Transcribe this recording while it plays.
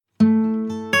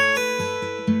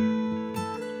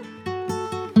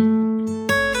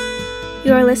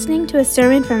You are listening to a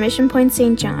sermon from Mission Point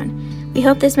St. John. We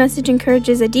hope this message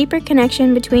encourages a deeper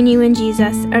connection between you and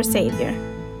Jesus, our Savior.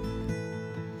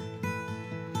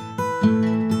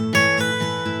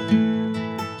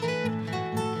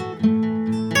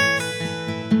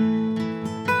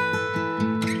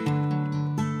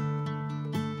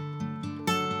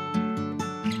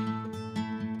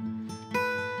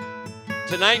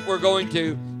 Tonight we're going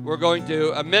to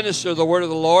minister the word of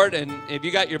the Lord, and if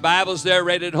you got your Bibles there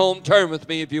right at home, turn with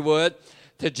me if you would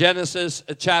to Genesis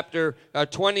chapter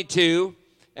 22,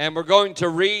 and we're going to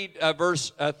read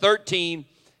verse 13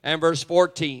 and verse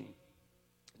 14.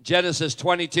 Genesis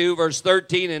 22 verse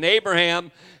 13, and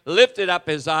Abraham lifted up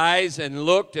his eyes and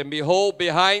looked, and behold,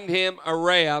 behind him a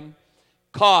ram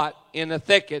caught in a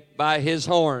thicket by his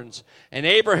horns. And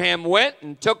Abraham went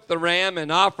and took the ram and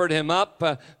offered him up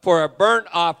for a burnt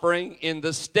offering in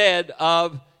the stead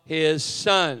of his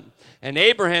son. And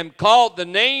Abraham called the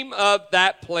name of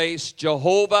that place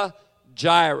Jehovah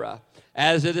Jireh.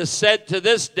 As it is said to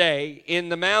this day, in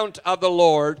the mount of the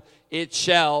Lord it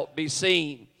shall be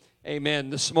seen. Amen.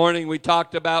 This morning we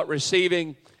talked about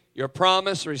receiving your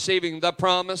promise, receiving the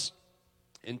promise.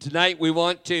 And tonight we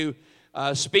want to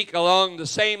speak along the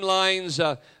same lines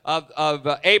of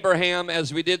Abraham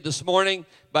as we did this morning,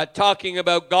 but talking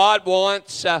about God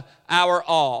wants our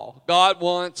all. God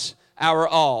wants our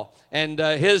all. And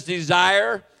his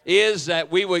desire is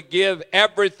that we would give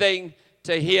everything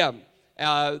to him.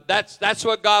 That's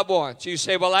what God wants. You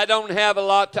say, well, I don't have a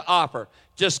lot to offer.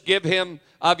 Just give him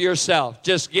of yourself.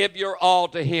 Just give your all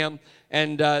to him,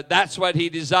 and that's what he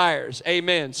desires.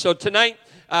 Amen. So tonight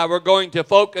we're going to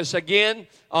focus again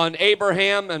on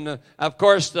Abraham and, of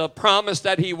course, the promise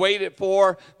that he waited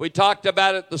for. We talked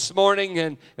about it this morning,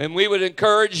 and we would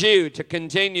encourage you to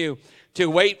continue to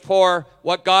wait for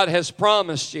what God has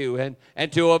promised you and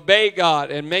to obey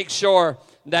God and make sure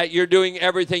that you're doing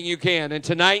everything you can. And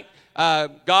tonight,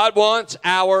 God wants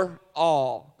our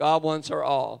all. God wants our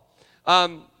all.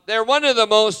 They're one of the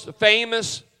most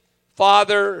famous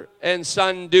father and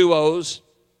son duos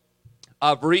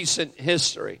of recent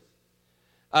history.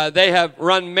 They have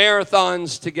run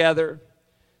marathons together.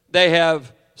 They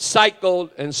have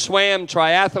cycled and swam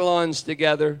triathlons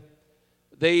together.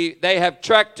 They have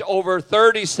trekked over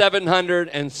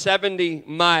 3,770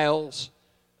 miles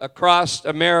across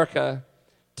America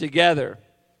together.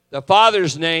 The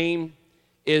father's name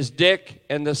is Dick,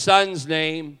 and the son's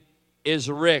name is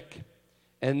Rick.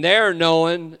 And they're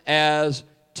known as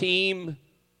Team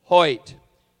Hoyt.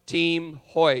 Team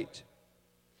Hoyt.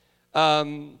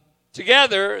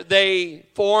 Together, they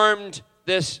formed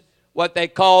this, what they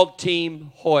called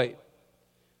Team Hoyt.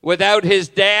 Without his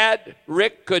dad,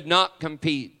 Rick could not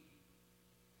compete.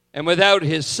 And without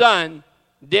his son,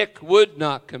 Dick would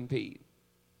not compete.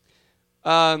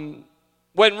 When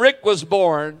Rick was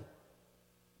born,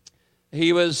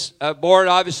 he was born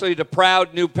obviously to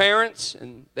proud new parents,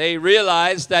 and they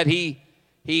realized that he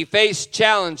faced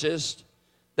challenges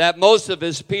that most of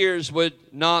his peers would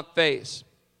not face.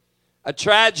 A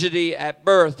tragedy at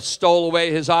birth stole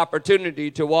away his opportunity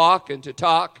to walk and to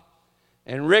talk,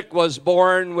 and Rick was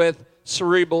born with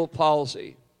cerebral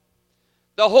palsy.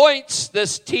 The Hoyts,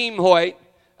 this Team Hoyt,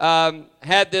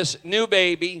 had this new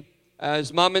baby.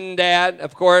 His mom and dad,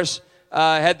 of course,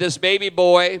 had this baby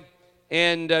boy,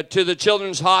 and to the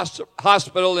Children's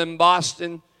Hospital in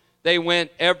Boston, they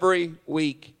went every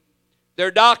week.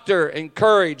 Their doctor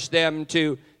encouraged them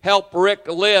to help Rick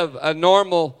live a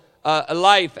normal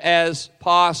life as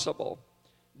possible.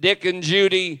 Dick and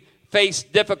Judy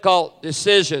faced difficult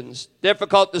decisions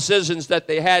that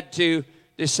they had to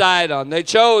decide on. They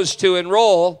chose to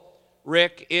enroll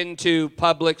Rick into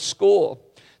public school.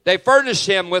 They furnished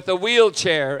him with a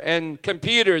wheelchair and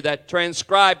computer that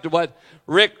transcribed what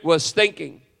Rick was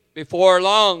thinking. Before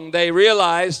long, they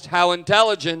realized how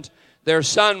intelligent their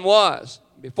son was.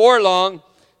 Before long,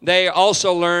 they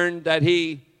also learned that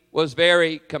he was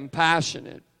very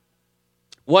compassionate.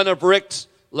 One of Rick's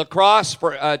lacrosse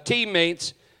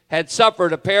teammates had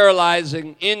suffered a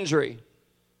paralyzing injury,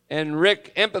 and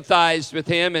Rick empathized with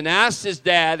him and asked his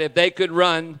dad if they could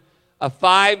run a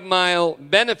 5-mile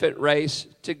benefit race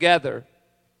together.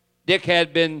 Dick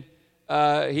had been,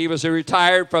 he was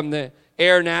retired from the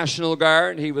Air National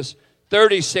Guard. He was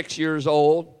 36 years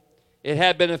old. It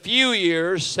had been a few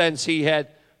years since he had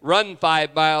run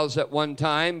 5 miles at one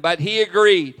time, but he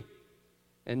agreed.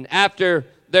 And after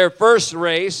their first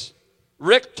race,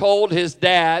 Rick told his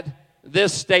dad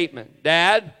this statement: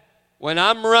 "Dad, when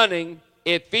I'm running,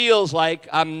 it feels like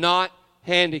I'm not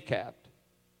handicapped."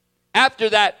 After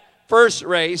that first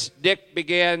race, Dick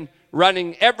began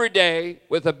running every day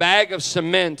with a bag of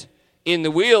cement in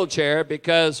the wheelchair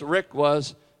because Rick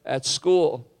was at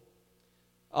school.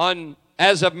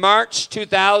 As of March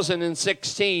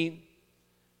 2016,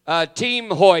 Team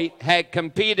Hoyt had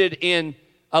competed in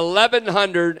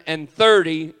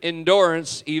 1,130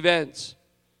 endurance events,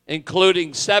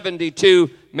 including 72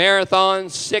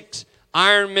 marathons, 6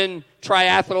 Ironman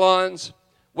triathlons.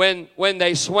 When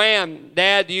they swam,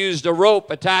 Dad used a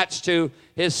rope attached to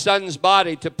his son's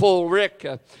body to pull Rick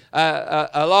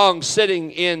along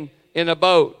sitting in a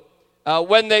boat.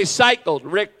 When they cycled,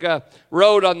 Rick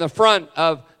rode on the front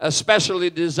of a specially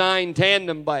designed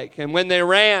tandem bike. And when they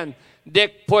ran,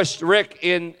 Dick pushed Rick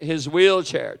in his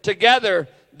wheelchair. Together,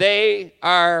 they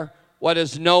are what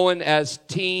is known as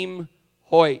Team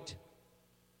Hoyt.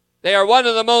 They are one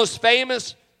of the most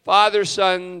famous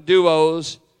father-son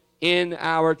duos in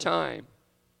our time.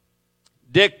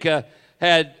 Dick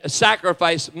had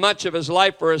sacrificed much of his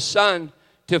life for his son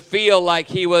to feel like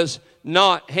he was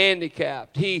not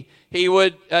handicapped. He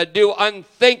would do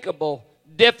unthinkable,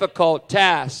 difficult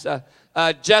tasks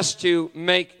just to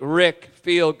make Rick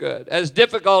feel good. As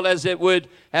difficult as it would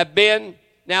have been,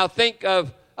 now think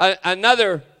of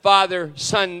another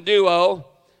father-son duo.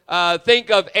 Think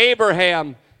of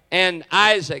Abraham and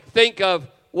Isaac. Think of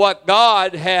what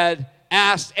God had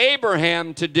asked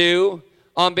Abraham to do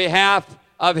on behalf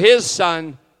of his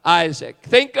son Isaac.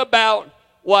 Think about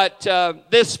what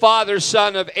this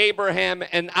father-son of Abraham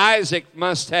and Isaac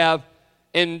must have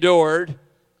endured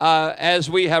as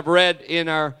we have read in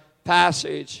our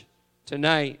passage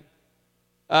tonight.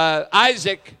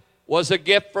 Isaac was a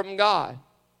gift from God.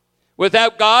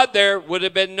 Without God, there would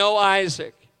have been no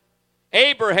Isaac.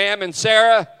 Abraham and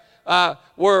Sarah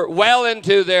were well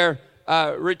into their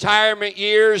retirement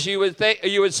years, you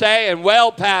would say, and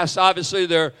well past, obviously,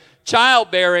 their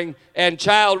childbearing and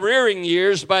child-rearing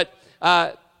years. But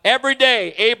every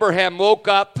day, Abraham woke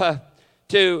up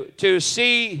to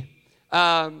see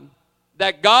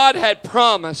that God had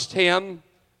promised him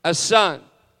a son.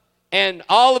 And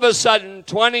all of a sudden,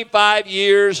 25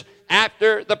 years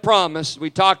after the promise, we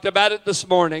talked about it this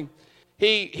morning,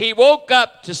 he woke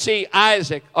up to see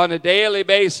Isaac on a daily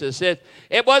basis. It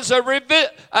was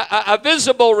a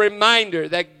visible reminder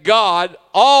that God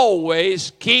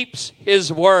always keeps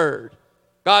his word.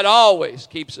 God always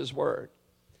keeps his word.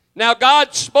 Now,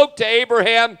 God spoke to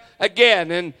Abraham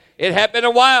again, and it had been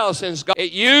a while since God.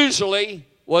 It usually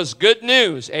was good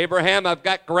news. Abraham, I've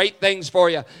got great things for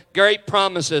you, great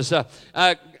promises,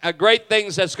 great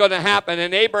things that's going to happen.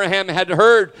 And Abraham had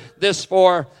heard this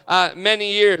for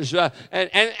many years.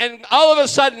 And all of a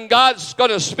sudden, God's going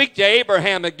to speak to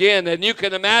Abraham again. And you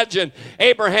can imagine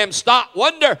Abraham stopped.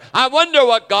 I wonder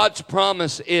what God's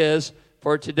promise is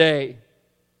for today.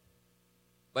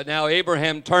 But now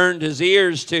Abraham turned his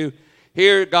ears to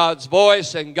hear God's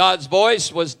voice. And God's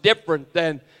voice was different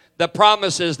than the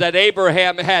promises that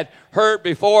Abraham had heard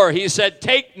before. He said,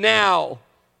 "Take now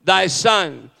thy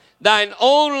son, thine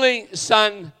only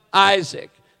son Isaac,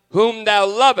 whom thou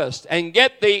lovest, and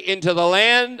get thee into the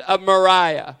land of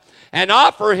Moriah, and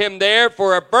offer him there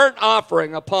for a burnt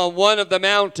offering upon one of the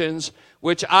mountains,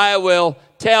 which I will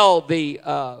tell thee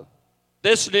of."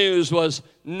 This news was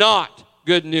not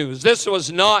good news. This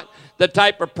was not the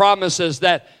type of promises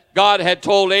that God had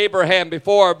told Abraham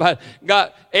before, but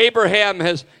Abraham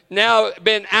has now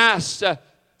been asked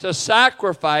to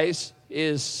sacrifice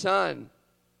his son.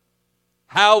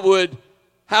 How would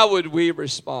we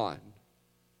respond?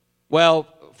 Well,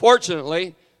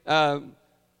 fortunately, God's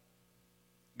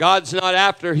not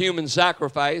after human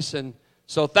sacrifice, and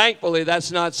so thankfully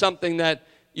that's not something that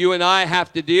you and I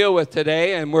have to deal with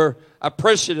today, and we're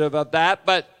appreciative of that.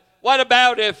 But what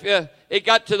about if it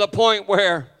got to the point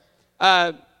where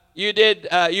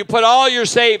you put all your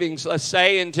savings, let's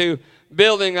say, into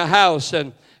building a house,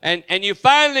 and you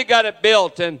finally got it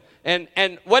built, and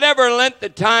whatever length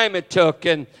of time it took,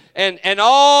 and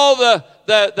all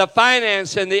the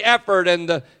finance and the effort and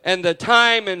the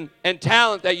time and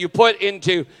talent that you put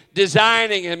into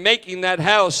designing and making that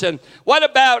house. And what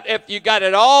about if you got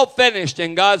it all finished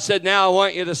and God said, "Now I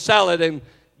want you to sell it and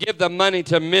give the money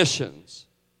to missions"?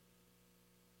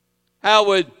 How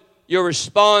would your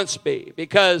response be?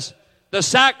 Because the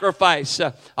sacrifice,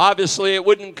 obviously it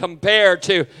wouldn't compare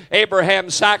to Abraham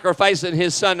sacrificing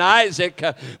his son Isaac,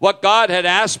 what God had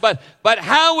asked. But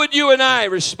how would you and I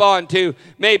respond to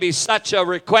maybe such a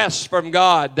request from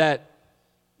God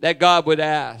that God would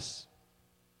ask?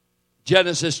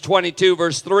 Genesis 22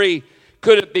 verse 3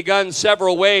 could have begun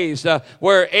several ways,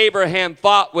 where Abraham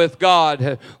fought with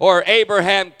God, or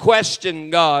Abraham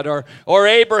questioned God, or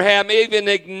Abraham even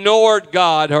ignored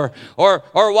God, or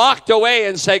walked away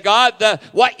and say, God,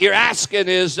 what you're asking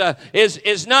is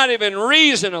not even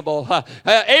reasonable.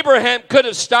 Abraham could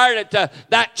have started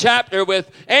that chapter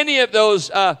with any of those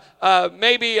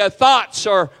maybe thoughts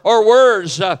or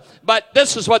words, but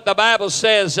this is what the Bible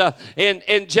says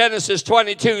in Genesis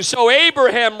 22. So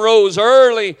Abraham rose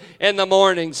early in the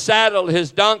morning, saddled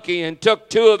his donkey, and took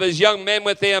 2 of his young men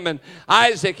with him, and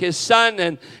Isaac his son,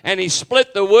 and he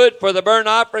split the wood for the burnt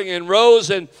offering, and rose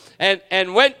and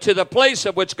went to the place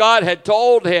of which God had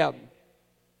told him.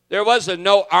 There was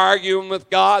no arguing with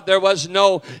God. There was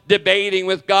no debating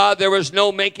with God. There was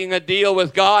no making a deal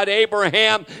with God.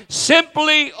 Abraham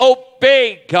simply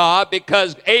obeyed God,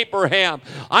 because Abraham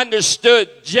understood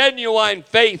genuine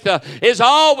faith is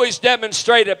always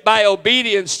demonstrated by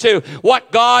obedience to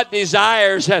what God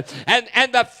desires.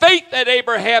 And the faith that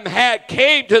Abraham had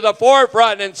came to the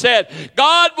forefront and said,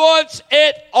 God wants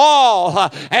it all.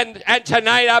 And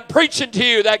tonight I'm preaching to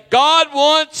you that God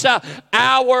wants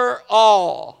our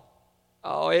all.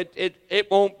 Oh, it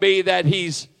won't be that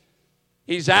he's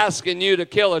asking you to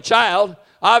kill a child,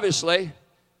 obviously.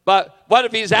 But what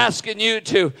if he's asking you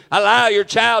to allow your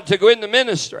child to go into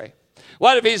ministry?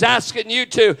 What if he's asking you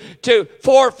to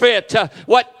forfeit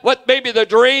what maybe the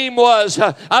dream was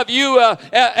of you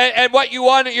and what you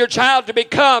wanted your child to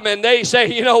become? And they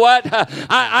say, you know what,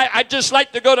 I'd just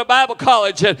like to go to Bible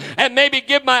college and maybe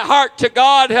give my heart to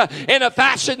God in a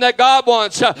fashion that God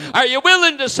wants. Are you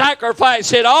willing to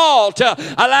sacrifice it all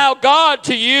to allow God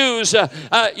to use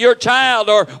your child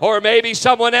or maybe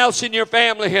someone else in your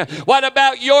family? What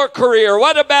about your career?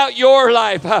 What about your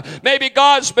life? Maybe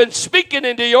God's been speaking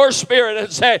into your spirit and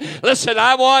say, listen,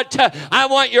 I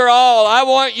want your all. I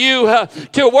want you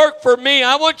to work for me.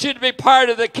 I want you to be part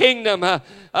of the kingdom.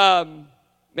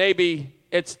 Maybe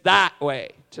it's that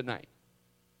way tonight.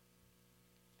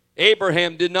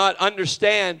 Abraham did not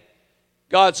understand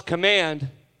God's command,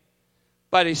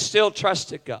 but he still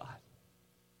trusted God.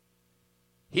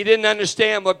 He didn't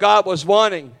understand what God was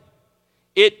wanting.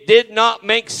 It did not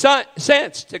make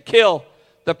sense to kill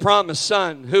the promised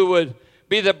son, who would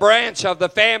be the branch of the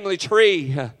family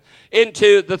tree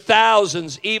into the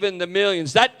thousands, even the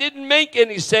millions. That didn't make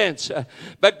any sense.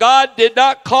 But God did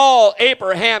not call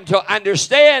Abraham to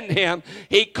understand him.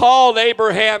 He called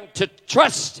Abraham to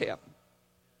trust him.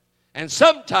 And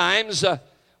sometimes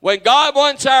when God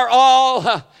wants our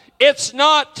all, it's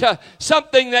not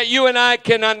something that you and I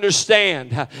can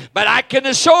understand. But I can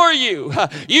assure you,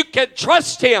 you can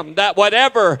trust him that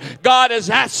whatever God is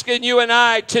asking you and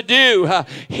I to do,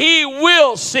 he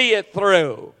will see it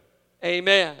through.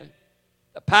 Amen.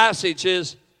 The passage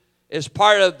is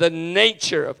part of the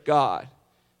nature of God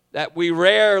that we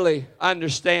rarely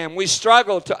understand. We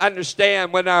struggle to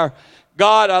understand when our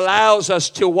God allows us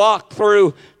to walk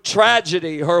through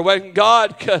tragedy, or when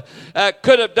God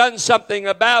could have done something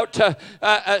about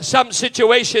some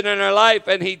situation in our life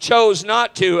and he chose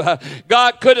not to.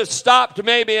 God could have stopped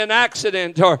maybe an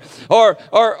accident, or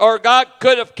God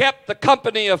could have kept the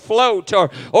company afloat,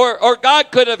 or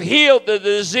God could have healed the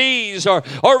disease, or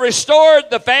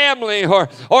restored the family,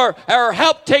 or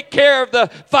helped take care of the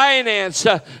finance.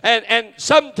 And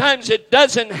sometimes it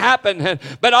doesn't happen.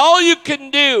 But all you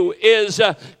can do is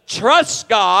trust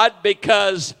God,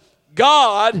 because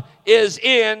God is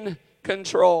in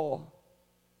control.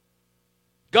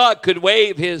 God could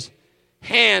wave his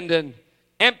hand and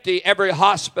empty every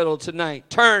hospital tonight,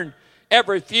 turn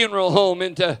every funeral home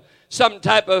into some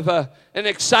type of an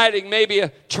exciting, maybe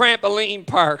a trampoline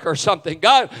park or something.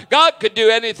 God could do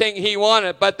anything he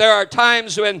wanted, but there are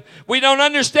times when we don't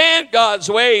understand God's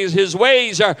ways. His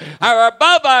ways are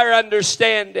above our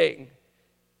understanding.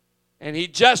 And he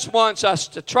just wants us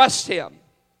to trust him.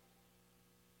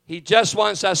 He just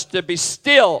wants us to be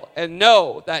still and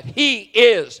know that he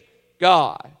is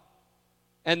God.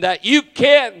 And that you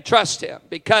can trust him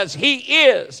because he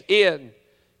is in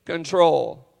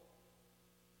control.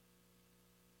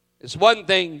 It's one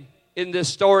thing in this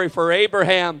story for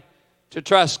Abraham to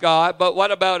trust God, but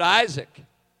what about Isaac?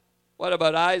 What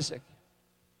about Isaac?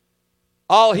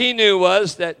 All he knew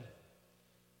was that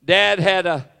Dad had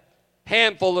a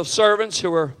handful of servants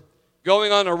who were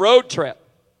going on a road trip.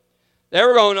 They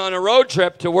were going on a road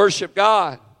trip to worship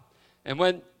God. And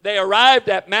when they arrived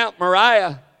at Mount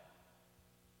Moriah,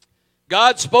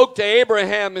 God spoke to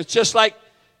Abraham. It's just like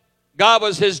God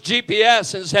was his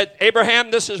GPS and said, Abraham,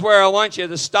 this is where I want you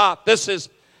to stop. This is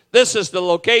the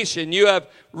location. You have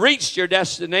reached your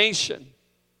destination.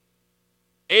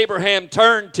 Abraham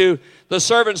turned to the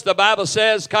servants, the Bible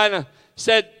says, kind of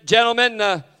said,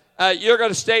 gentlemen, you're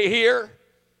going to stay here.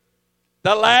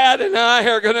 The lad and I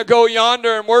are going to go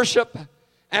yonder and worship,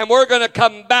 and we're going to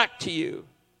come back to you.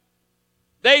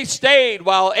 They stayed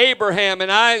while Abraham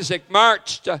and Isaac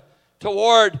marched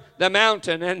toward the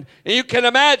mountain. And you can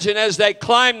imagine as they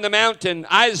climbed the mountain,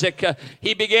 Isaac,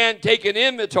 he began taking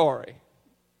inventory.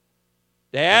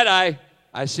 Dad,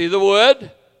 I see the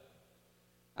wood.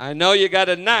 I know you got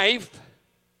a knife.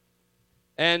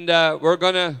 And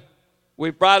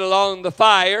we brought along the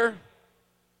fire.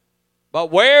 But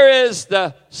where is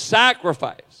the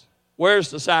sacrifice?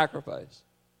 Where's the sacrifice?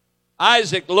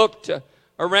 Isaac looked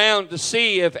around to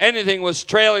see if anything was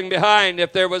trailing behind,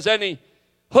 if there was any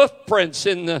hoof prints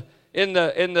in the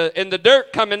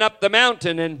dirt coming up the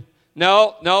mountain. And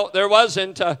no, there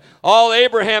wasn't. All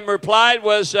Abraham replied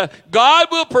was, God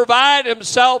will provide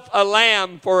himself a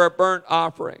lamb for a burnt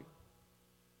offering.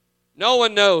 No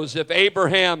one knows if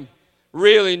Abraham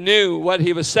really knew what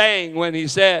he was saying when he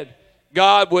said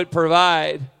God would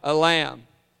provide a lamb.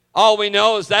 All we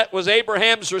know is that was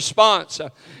Abraham's response.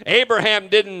 Abraham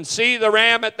didn't see the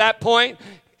ram at that point.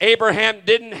 Abraham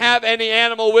didn't have any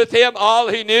animal with him. All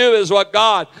he knew is what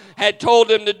God had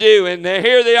told him to do. And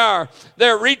here they are.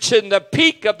 They're reaching the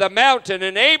peak of the mountain.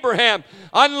 And Abraham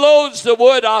unloads the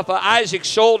wood off of Isaac's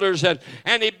shoulders. And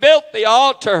he built the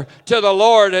altar to the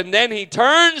Lord. And then he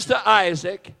turns to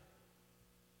Isaac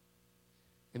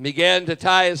and began to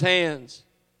tie his hands.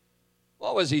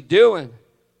 What was he doing?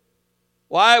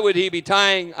 Why would he be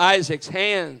tying Isaac's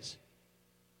hands?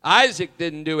 Isaac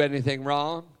didn't do anything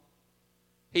wrong.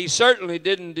 He certainly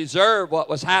didn't deserve what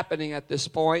was happening at this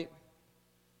point.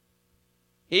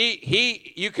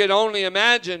 You could only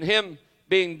imagine him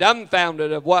being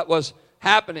dumbfounded of what was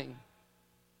happening.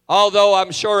 Although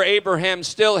I'm sure Abraham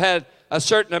still had a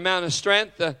certain amount of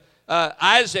strength,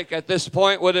 Isaac at this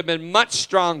point would have been much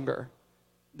stronger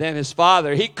than his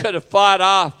father. He could have fought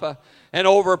off and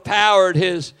overpowered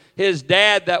his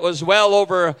dad that was well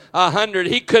over 100.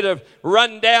 He could have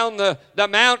run down the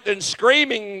mountain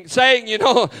screaming, saying,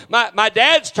 my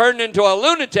dad's turned into a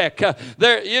lunatic. To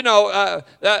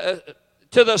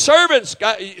the servants,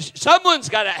 someone's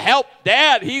got to help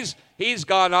Dad. He's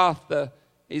gone off the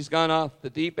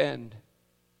deep end.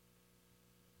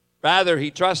 Rather,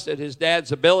 he trusted his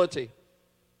dad's ability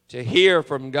to hear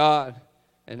from God.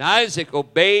 And Isaac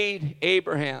obeyed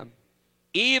Abraham,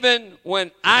 even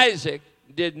when Isaac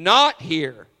did not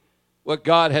hear what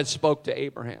God had spoke to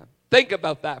Abraham. Think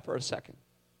about that for a second.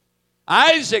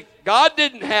 Isaac, God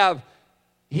didn't have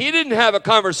a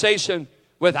conversation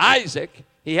with Isaac.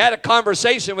 He had a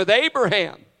conversation with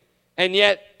Abraham. And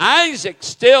yet Isaac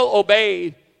still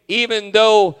obeyed, even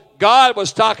though God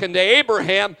was talking to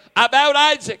Abraham about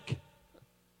Isaac.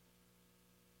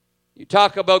 You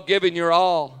talk about giving your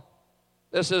all.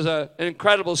 This is an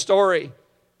incredible story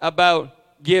about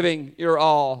giving your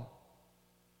all.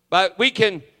 But we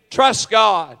can trust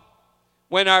God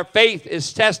when our faith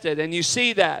is tested. And you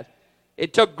see that.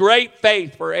 It took great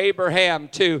faith for Abraham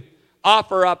to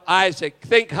offer up Isaac.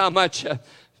 Think of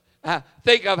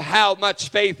how much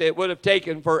faith it would have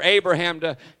taken for Abraham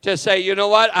to say, you know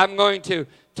what, I'm going to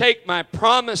take my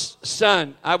promised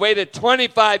son. I waited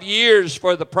 25 years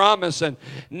for the promise, and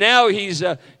now he's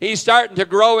starting to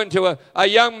grow into a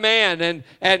young man,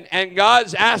 and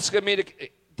God's asking me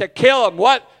to kill him.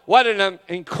 What an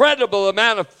incredible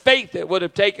amount of faith it would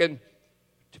have taken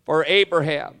for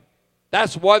Abraham.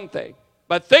 That's one thing.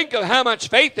 But think of how much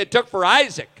faith it took for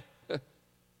Isaac.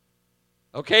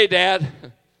 Okay, Dad,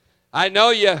 I know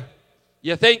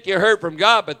you think you heard from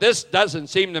God, but this doesn't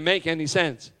seem to make any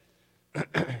sense.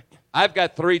 I've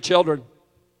got 3 children,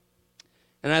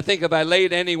 and I think if I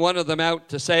laid any one of them out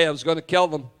to say I was going to kill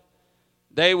them,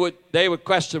 they would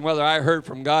question whether I heard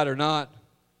from God or not.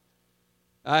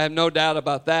 I have no doubt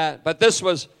about that. But this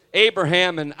was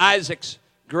Abraham and Isaac's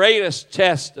greatest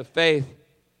test of faith,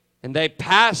 and they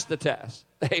passed the test.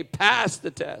 They passed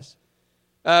the test.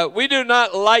 We do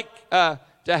not like to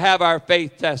have our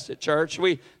faith tested, church.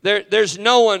 There's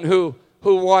no one who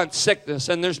wants sickness,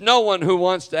 and there's no one who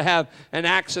wants to have an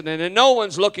accident, and no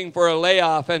one's looking for a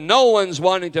layoff, and no one's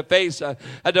wanting to face a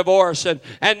divorce, and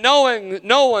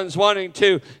no one's wanting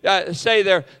to say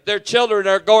their children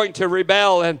are going to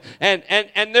rebel, and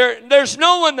there's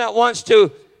no one that wants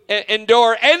to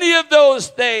endure any of those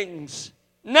things.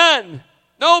 None.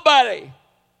 Nobody.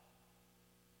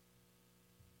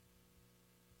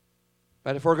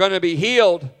 But if we're going to be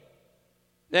healed,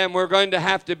 then we're going to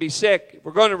have to be sick. If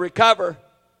we're going to recover,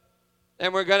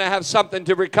 then we're going to have something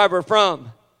to recover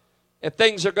from. If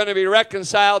things are going to be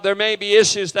reconciled, there may be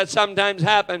issues that sometimes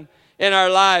happen in our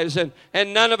lives.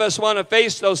 And none of us want to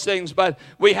face those things, but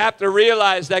we have to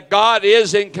realize that God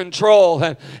is in control.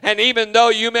 And even though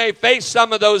you may face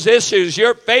some of those issues,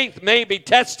 your faith may be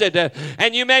tested.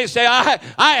 And you may say, I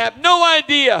have no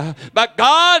idea. But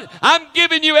God, I'm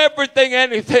giving you everything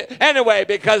anyway,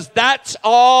 because that's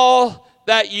all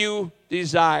that you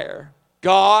desire.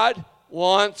 God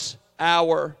wants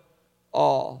our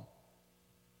all.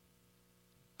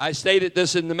 I stated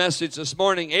this in the message this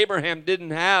morning. Abraham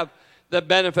didn't have the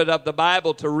benefit of the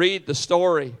Bible to read the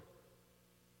story.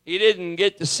 He didn't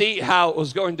get to see how it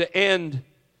was going to end.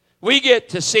 We get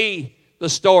to see the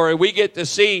story. We get to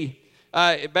see,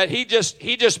 but he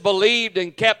just believed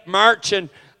and kept marching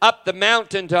up the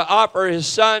mountain to offer his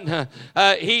son.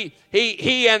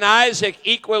 He and Isaac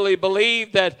equally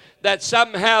believed that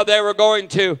somehow they were going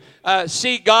to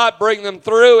see God bring them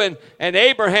through. And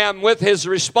Abraham, with his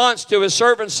response to his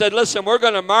servant, said, listen, we're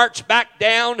going to march back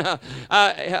down.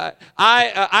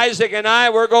 Isaac and I,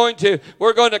 we're going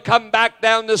to come back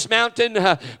down this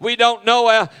mountain. We don't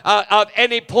know of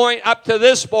any point up to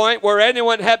this point where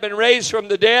anyone had been raised from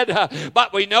the dead,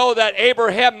 but we know that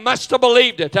Abraham must have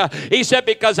believed it. He said,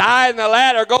 because I and the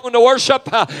lad are going to worship,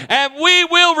 and we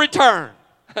will return.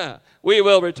 We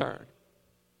will return.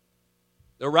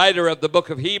 The writer of the book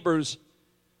of Hebrews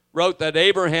wrote that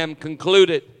Abraham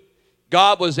concluded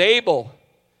God was able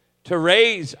to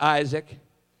raise Isaac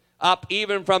up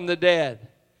even from the dead,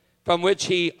 from which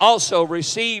he also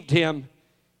received him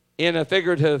in a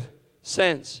figurative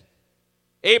sense.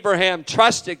 Abraham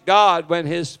trusted God when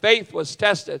his faith was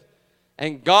tested,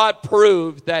 and God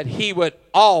proved that he would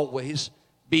always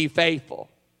be faithful.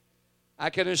 I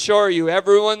can assure you,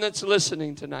 everyone that's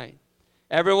listening tonight,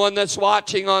 everyone that's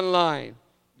watching online,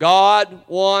 God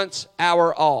wants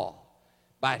our all,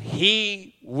 but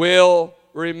He will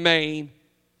remain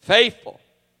faithful.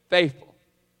 Faithful.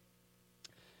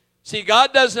 See,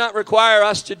 God does not require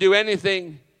us to do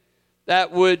anything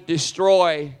that would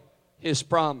destroy His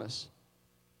promise.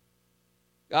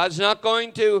 God's not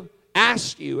going to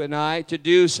ask you and I to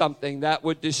do something that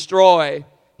would destroy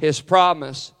His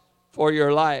promise for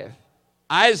your life.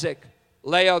 Isaac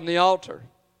lay on the altar,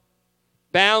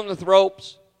 bound with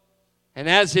ropes, and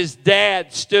as his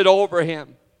dad stood over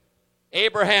him,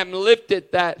 Abraham lifted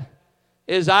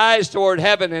his eyes toward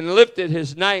heaven and lifted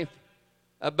his knife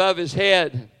above his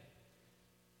head.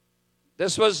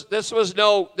 This was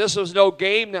no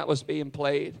game that was being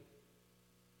played.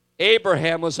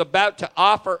 Abraham was about to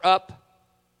offer up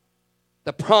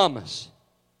the promise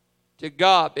to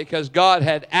God because God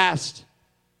had asked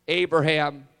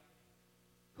Abraham,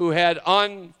 who had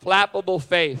unflappable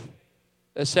faith,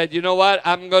 that said, you know what,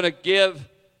 I'm going to give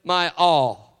my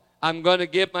all. I'm going to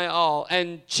give my all.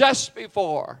 And just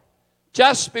before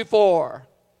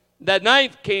the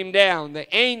knife came down,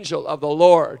 the angel of the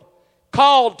Lord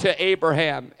called to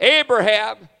Abraham,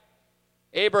 Abraham.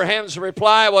 Abraham's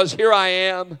reply was, here I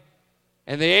am.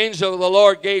 And the angel of the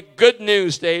Lord gave good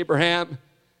news to Abraham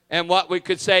and what we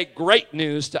could say great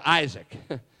news to Isaac.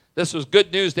 This was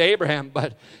good news to Abraham,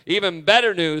 but even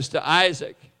better news to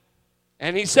Isaac.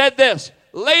 And he said this,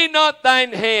 lay not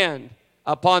thine hand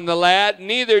upon the lad,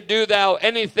 neither do thou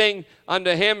anything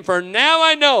unto him, for now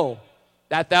I know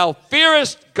that thou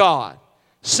fearest God,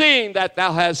 seeing that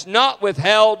thou hast not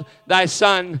withheld thy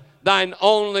son, thine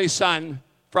only son,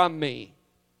 from me.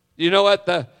 You know what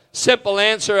the simple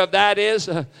answer of that is?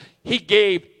 He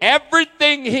gave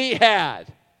everything he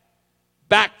had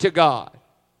back to God.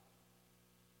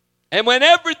 And when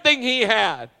everything he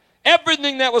had,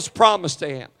 everything that was promised to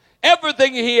him,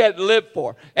 everything he had lived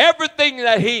for, everything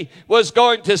that he was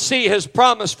going to see his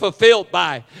promise fulfilled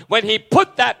by, when he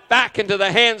put that back into the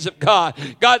hands of God,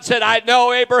 God said, I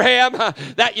know, Abraham,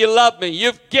 that you love me.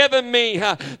 You've given me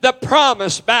the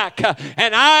promise back,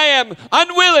 and I am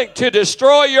unwilling to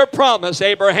destroy your promise,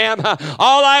 Abraham.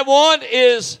 All I want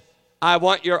is, I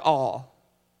want your all.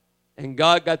 And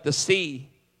God got to see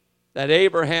that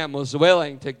Abraham was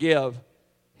willing to give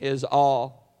his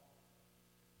all.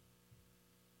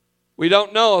 We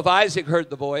don't know if Isaac heard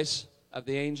the voice of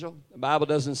the angel. The Bible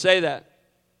doesn't say that.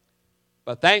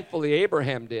 But thankfully,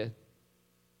 Abraham did.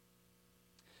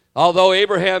 Although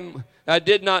Abraham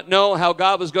did not know how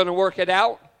God was going to work it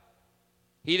out,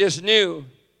 he just knew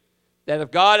that if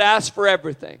God asked for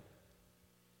everything,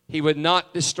 He would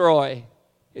not destroy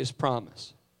His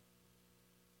promise.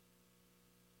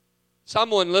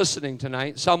 Someone listening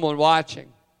tonight, someone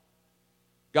watching,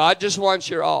 God just wants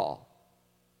your all.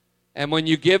 And when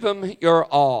you give Him your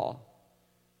all,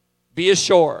 be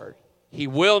assured He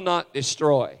will not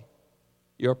destroy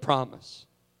your promise.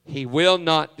 He will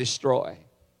not destroy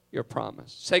your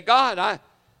promise. Say, God,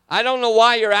 I don't know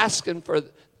why you're asking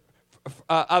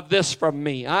of this from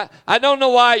me. I don't know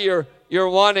why you're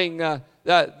wanting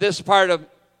this part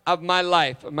of my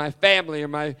life, or my family, or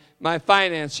my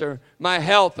finance, or my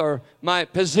health, or my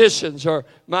positions, or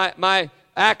my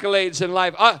accolades in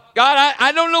life. God,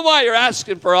 I don't know why you're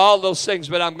asking for all those things,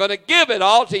 but I'm going to give it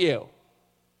all to you.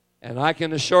 And I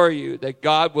can assure you that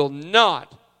God will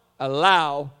not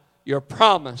allow your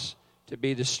promise to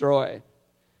be destroyed.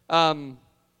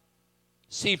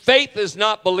 See, faith is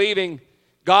not believing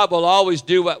God will always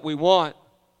do what we want.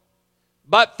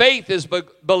 But faith is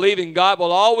believing God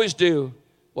will always do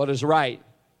what is right.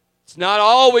 It's not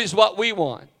always what we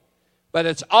want, but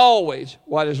it's always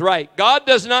what is right. God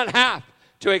does not have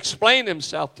to explain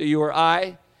himself to you or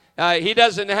I. He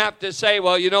doesn't have to say,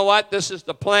 well, you know what, this is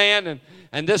the plan,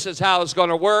 and this is how it's going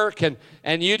to work,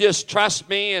 and you just trust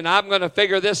me, and I'm going to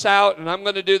figure this out, and I'm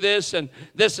going to do this, and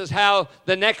this is how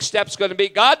the next step's going to be.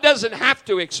 God doesn't have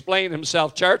to explain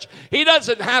himself, church. He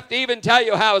doesn't have to even tell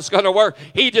you how it's going to work.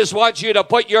 He just wants you to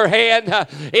put your hand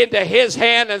into his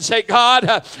hand and say,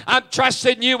 God, I'm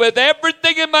trusting you with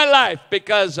everything in my life,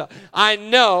 because I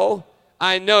know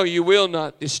you will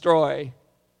not destroy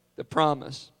the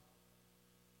promise.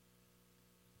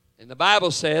 And the Bible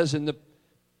says in the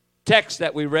text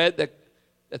that we read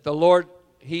that the Lord,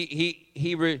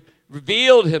 he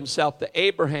revealed himself to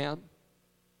Abraham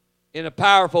in a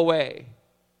powerful way.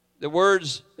 The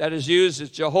words that is used is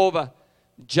Jehovah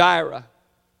Jireh,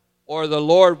 or the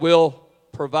Lord will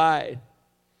provide.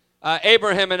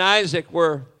 Abraham and Isaac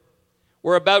were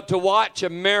about to watch a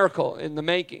miracle in the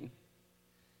making.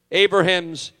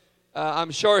 Abraham's,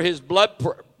 I'm sure his blood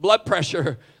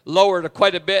pressure lowered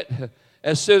quite a bit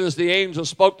as soon as the angel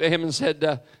spoke to him and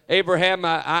said, Abraham,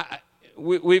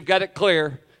 we've got it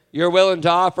clear. You're willing to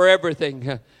offer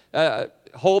everything.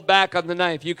 Hold back on the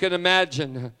knife. You can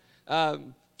imagine.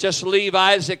 Just leave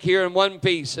Isaac here in one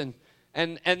piece. And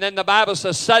then the Bible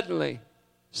says suddenly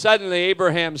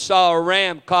Abraham saw a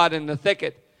ram caught in the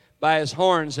thicket by his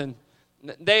horns. And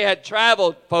they had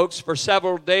traveled, folks, for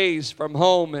several days from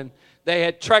home, and they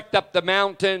had trekked up the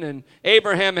mountain, and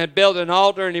Abraham had built an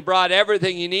altar, and he brought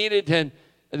everything he needed, and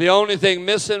the only thing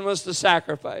missing was the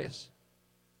sacrifice.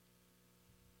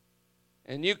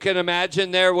 And you can imagine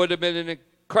there would have been an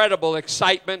incredible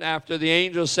excitement after the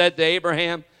angel said to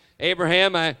Abraham,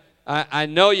 Abraham, I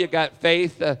know you got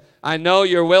faith. I know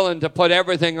you're willing to put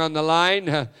everything on the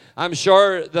line. I'm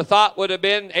sure the thought would have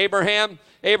been, Abraham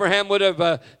would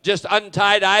have just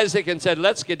untied Isaac and said,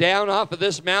 let's get down off of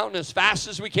this mountain as fast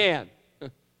as we can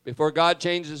before God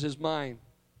changes his mind.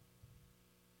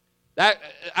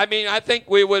 I think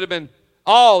we would have been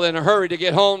all in a hurry to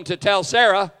get home to tell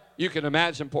Sarah. You can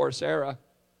imagine poor Sarah.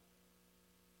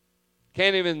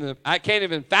 I can't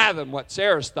even fathom what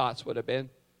Sarah's thoughts would have been.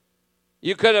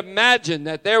 You could imagine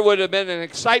that there would have been an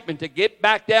excitement to get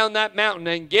back down that mountain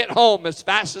and get home as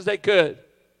fast as they could.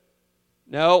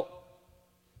 No,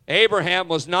 Abraham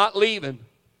was not leaving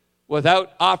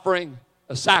without offering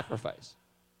a sacrifice.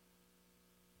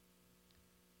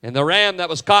 And the ram that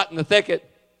was caught in the thicket,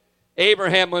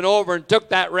 Abraham went over and took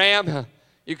that ram.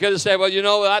 You could have said, well, you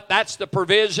know, that's the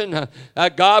provision.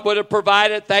 God would have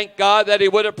provided. Thank God that he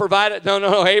would have provided.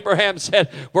 No. Abraham said,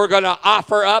 we're going to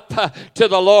offer up to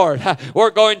the Lord.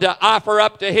 We're going to offer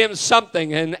up to him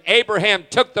something. And Abraham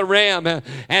took the ram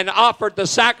and offered the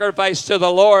sacrifice to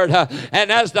the Lord.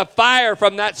 And as the fire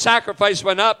from that sacrifice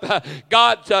went up,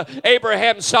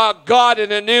 Abraham saw God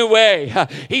in a new way.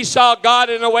 He saw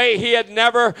God in a way he had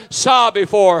never saw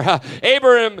before.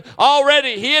 Abraham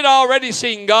he had already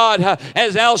seen God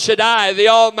as El Shaddai, the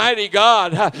Almighty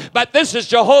God. But this is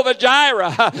Jehovah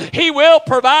Jireh. He will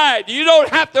provide. You don't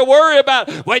have to worry about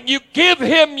when you give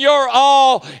him your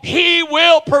all, he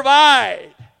will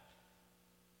provide.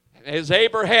 As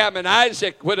Abraham and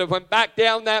Isaac would have went back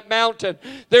down that mountain,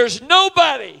 there's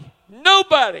nobody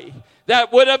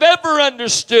that would have ever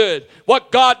understood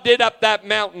what God did up that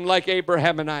mountain like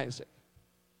Abraham and Isaac.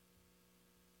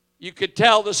 You could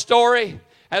tell the story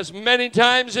as many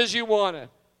times as you wanted.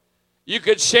 You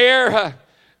could share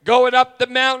going up the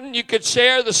mountain. You could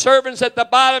share the servants at the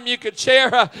bottom. You could share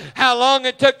how long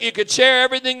it took. You could share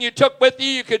everything you took with you.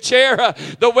 You could share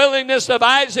the willingness of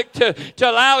Isaac to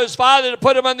allow his father to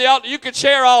put him on the altar. You could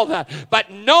share all that.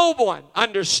 But no one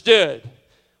understood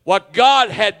what God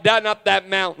had done up that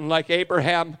mountain like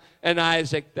Abraham and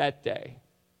Isaac that day.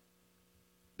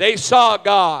 They saw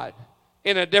God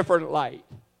in a different light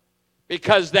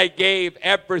because they gave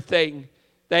everything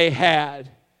they had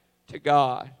to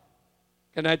God.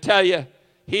 Can I tell you,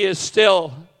 he is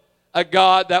still a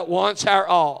God that wants our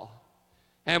all.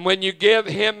 And when you give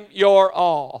him your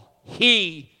all,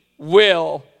 he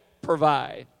will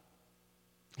provide.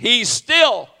 He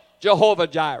still Jehovah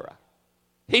Jireh.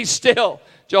 He's still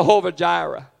Jehovah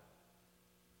Jireh.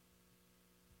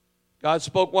 God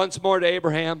spoke once more to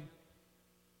Abraham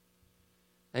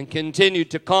and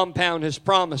continued to compound his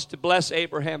promise to bless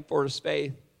Abraham for his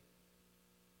faith.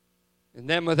 And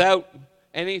then without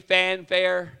any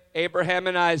fanfare, Abraham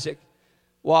and Isaac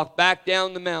walked back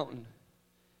down the mountain,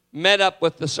 met up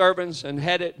with the servants, and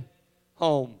headed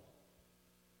home.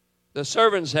 The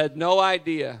servants had no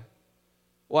idea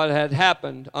what had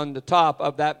happened on the top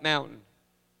of that mountain.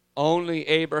 Only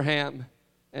Abraham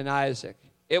and Isaac.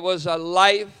 It was a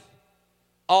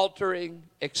life-altering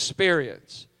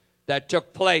experience that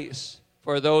took place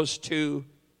for those two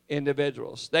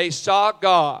individuals. They saw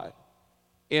God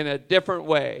in a different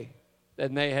way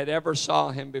than they had ever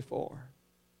saw him before.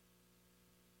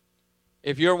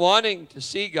 If you're wanting to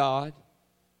see God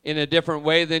in a different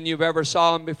way than you've ever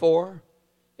saw him before,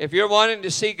 if you're wanting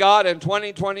to see God in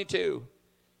 2022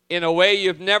 in a way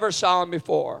you've never saw him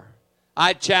before,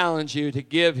 I challenge you to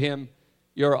give him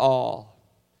your all,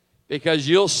 because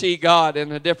you'll see God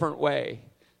in a different way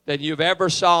than you've ever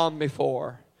saw him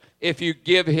before if you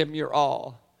give him your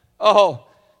all. Oh,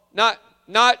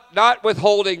 not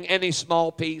withholding any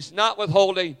small piece, not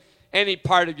withholding any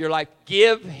part of your life.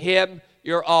 Give him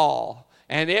your all,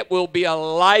 and it will be a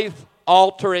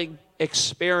life-altering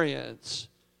experience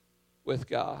with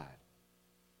God.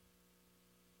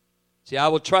 See, I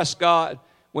will trust God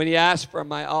when he asks for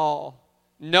my all,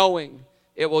 knowing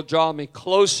it will draw me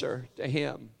closer to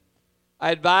him.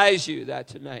 I advise you that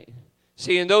tonight.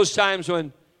 See, in those times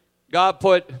when God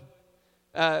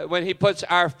when he puts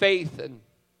our faith and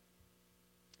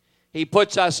he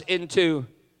puts us into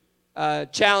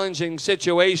challenging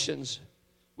situations,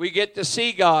 we get to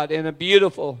see God in a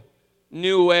beautiful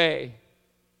new way.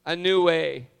 A new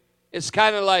way. It's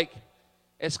kind of like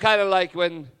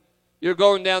when you're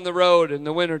going down the road in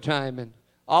the wintertime and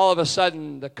all of a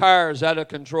sudden the car's out of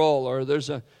control, or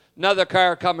there's another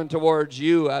car coming towards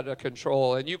you out of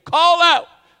control, and you call out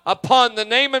upon the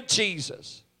name of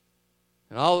Jesus,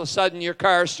 and all of a sudden your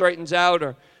car straightens out,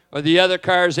 or the other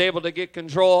car is able to get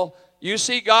control. You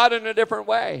see God in a different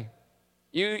way.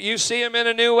 You see him in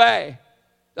a new way.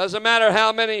 Doesn't matter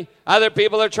how many other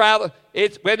people are traveling.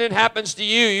 When it happens to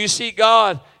you, you see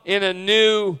God in a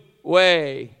new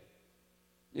way.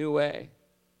 New way.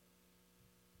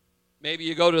 Maybe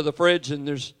you go to the fridge and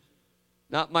there's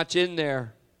not much in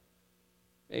there.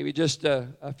 Maybe just a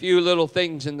few little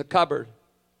things in the cupboard.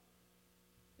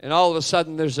 And all of a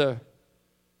sudden there's a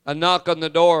knock on the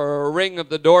door or a ring of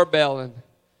the doorbell, and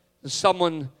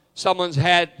someone's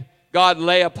had God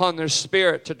lay upon their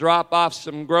spirit to drop off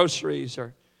some groceries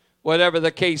or whatever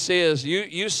the case is.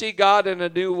 You see God in a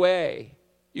new way.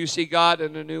 You see God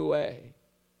in a new way.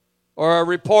 Or a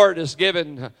report is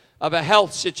given of a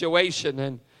health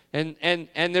situation, and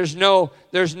there's no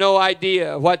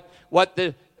idea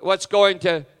what's going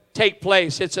to take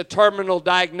place. It's a terminal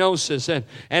diagnosis, and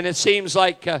it seems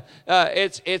like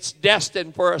it's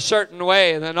destined for a certain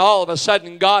way, and then all of a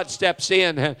sudden God steps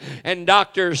in, and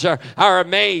doctors are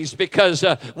amazed because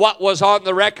what was on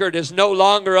the record is no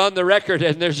longer on the record,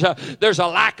 and there's a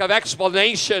lack of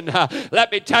explanation.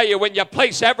 Let me tell you, when you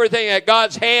place everything at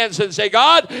God's hands and say,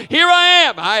 God, here I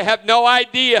am, I have no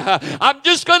idea, I'm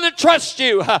just going to trust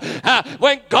you.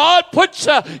 When God puts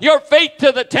your faith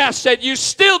to the test and you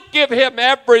still give him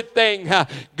everything,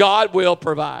 God will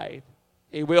provide.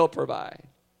 He will provide.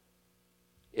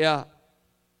 Yeah.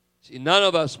 See, none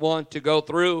of us want to go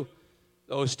through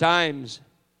those times.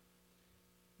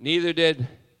 Neither did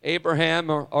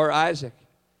Abraham or Isaac.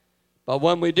 But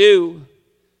when we do,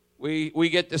 we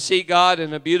get to see God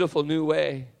in a beautiful new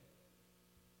way.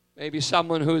 Maybe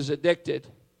someone who's addicted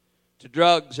to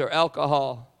drugs or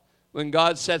alcohol, when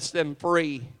God sets them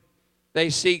free,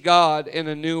 they see God in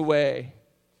a new way.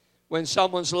 When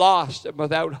someone's lost and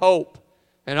without hope,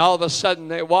 and all of a sudden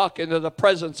they walk into the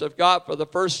presence of God for the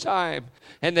first time,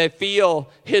 and they feel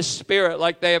his spirit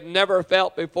like they have never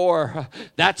felt before,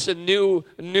 that's a new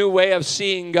way of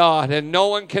seeing God. And no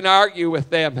one can argue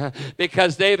with them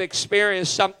because they've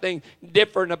experienced something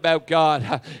different about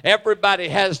God. Everybody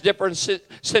has different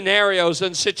scenarios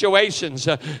and situations.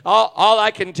 All I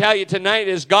can tell you tonight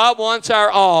is God wants our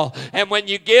all. And when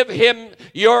you give him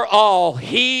your all,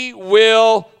 he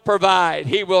will provide.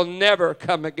 He will never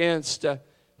come against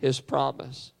his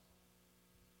promise.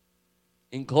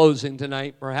 In closing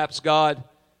tonight, perhaps God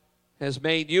has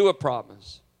made you a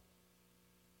promise.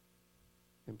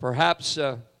 And perhaps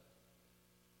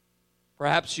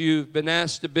you've been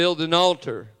asked to build an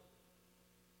altar.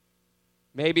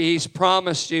 Maybe he's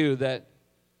promised you that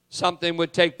something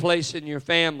would take place in your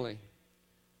family,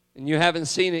 and you haven't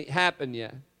seen it happen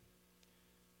yet.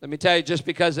 Let me tell you, just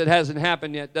because it hasn't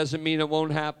happened yet doesn't mean it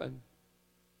won't happen.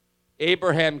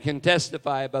 Abraham can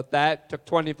testify about that. It took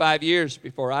 25 years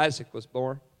before Isaac was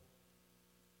born.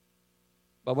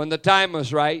 But when the time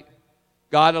was right,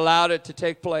 God allowed it to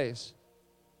take place.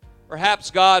 Perhaps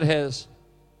God has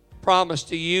promised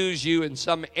to use you in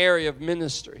some area of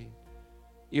ministry.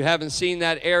 You haven't seen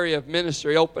that area of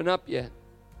ministry open up yet.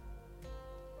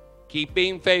 Keep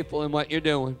being faithful in what you're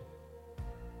doing.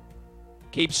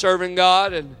 Keep serving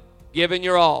God and giving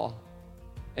your all.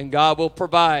 And God will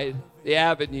provide the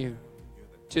avenue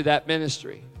to that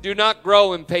ministry. Do not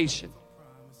grow impatient.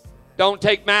 Don't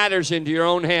take matters into your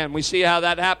own hand. We see how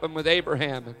that happened with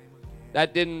Abraham.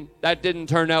 That didn't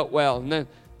turn out well. And then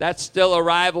that's still a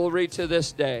rivalry to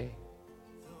this day.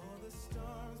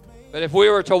 But if we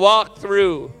were to walk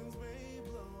through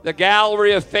the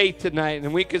gallery of faith tonight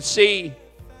and we could see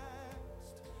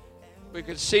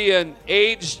an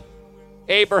aged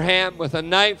Abraham with a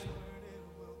knife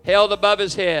held above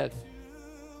his head,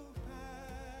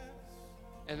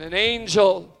 and an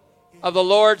angel of the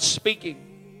Lord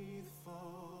speaking,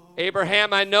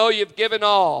 Abraham, I know you've given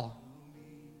all.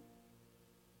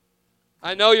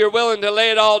 I know you're willing to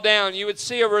lay it all down. You would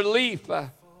see a relief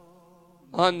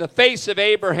on the face of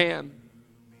Abraham.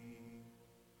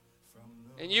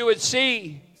 And you would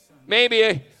see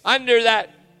maybe under that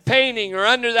painting or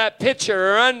under that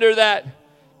picture or under that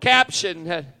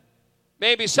caption,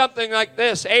 maybe something like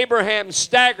this: Abraham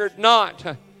staggered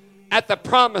not at the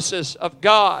promises of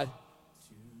God.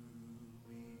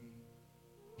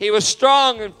 He was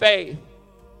strong in faith,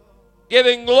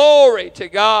 giving glory to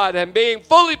God and being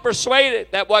fully persuaded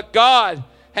that what God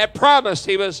had promised,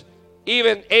 he was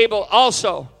even able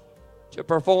also to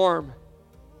perform.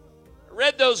 I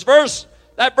read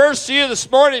that verse to you this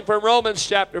morning from Romans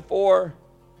chapter 4.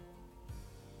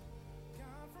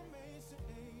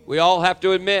 We all have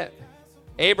to admit,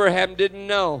 Abraham didn't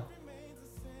know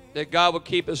that God would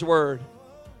keep his word.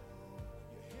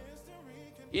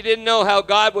 He didn't know how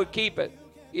God would keep it.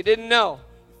 He didn't know.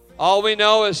 All we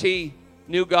know is he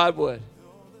knew God would.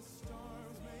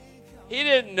 He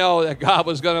didn't know that God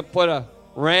was going to put a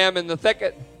ram in the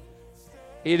thicket.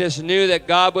 He just knew that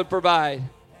God would provide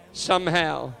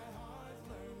somehow.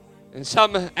 And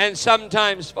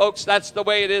sometimes, folks, that's the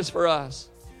way it is for us.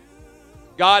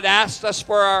 God asked us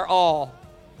for our all.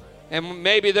 And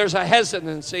maybe there's a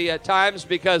hesitancy at times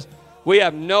because we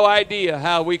have no idea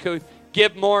how we could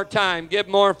give more time, give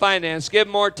more finance, give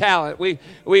more talent. We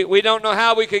don't know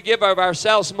how we could give of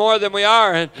ourselves more than we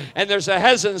are. And there's a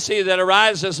hesitancy that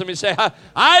arises and we say,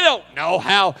 I don't know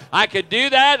how I could do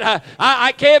that.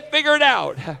 I can't figure it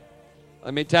out.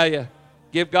 Let me tell you,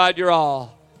 give God your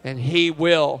all and he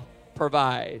will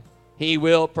provide. He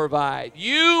will provide.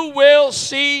 You will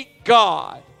see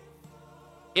God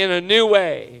in a new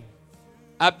way,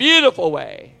 a beautiful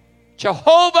way.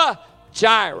 Jehovah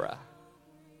Jireh.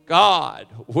 God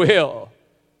will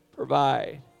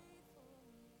provide.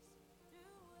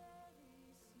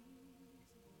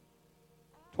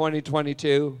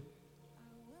 (2022)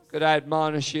 Could I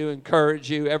admonish you,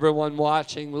 encourage you, everyone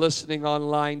watching, listening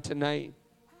online tonight?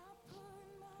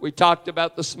 We talked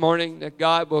about this morning that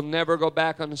God will never go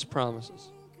back on his promises.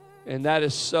 And that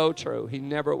is so true. He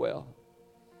never will.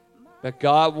 But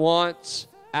God wants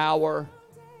our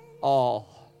all.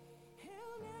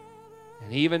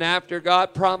 And even after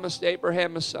God promised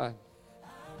Abraham a son,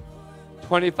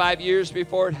 25 years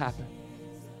before it happened,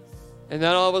 and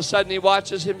then all of a sudden he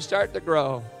watches him start to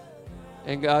grow.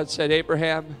 And God said,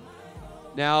 Abraham,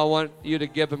 now I want you to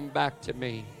give him back to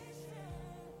me.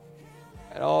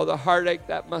 And all the heartache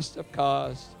that must have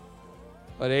caused.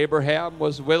 But Abraham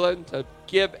was willing to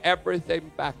give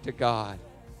everything back to God.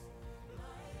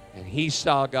 And he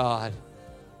saw God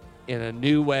in a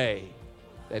new way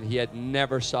that he had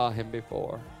never saw him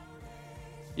before.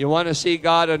 You want to see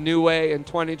God a new way in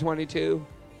 2022?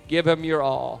 Give him your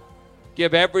all.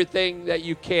 Give everything that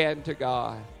you can to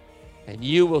God. And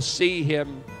you will see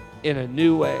him in a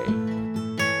new way.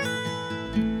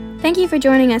 Thank you for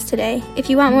joining us today. If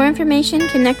you want more information,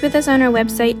 connect with us on our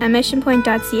website at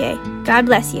missionpoint.ca. God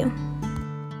bless you.